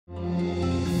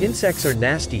Insects are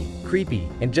nasty, creepy,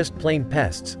 and just plain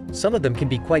pests. Some of them can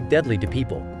be quite deadly to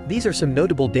people. These are some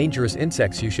notable dangerous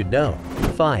insects you should know.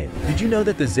 5. Did you know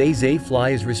that the zay fly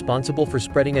is responsible for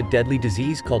spreading a deadly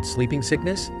disease called sleeping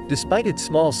sickness? Despite its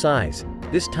small size,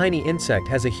 this tiny insect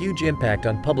has a huge impact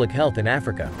on public health in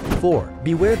Africa. 4.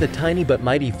 Beware the tiny but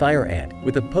mighty fire ant,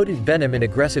 with a potent venom and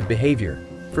aggressive behavior.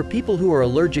 For people who are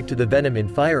allergic to the venom in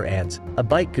fire ants, a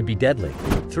bite could be deadly.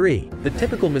 3. The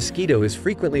typical mosquito is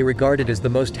frequently regarded as the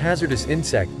most hazardous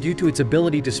insect due to its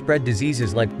ability to spread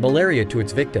diseases like malaria to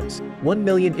its victims. 1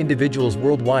 million individuals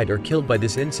worldwide are killed by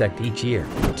this insect each year.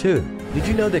 2. Did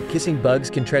you know that kissing bugs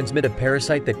can transmit a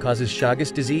parasite that causes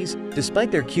Chagas disease?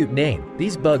 Despite their cute name,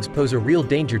 these bugs pose a real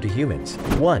danger to humans.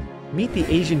 1. Meet the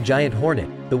Asian giant hornet,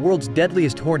 the world's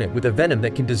deadliest hornet with a venom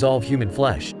that can dissolve human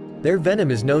flesh. Their venom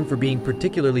is known for being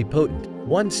particularly potent.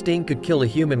 One sting could kill a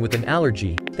human with an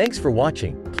allergy. Thanks for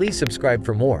watching. Please subscribe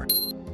for more.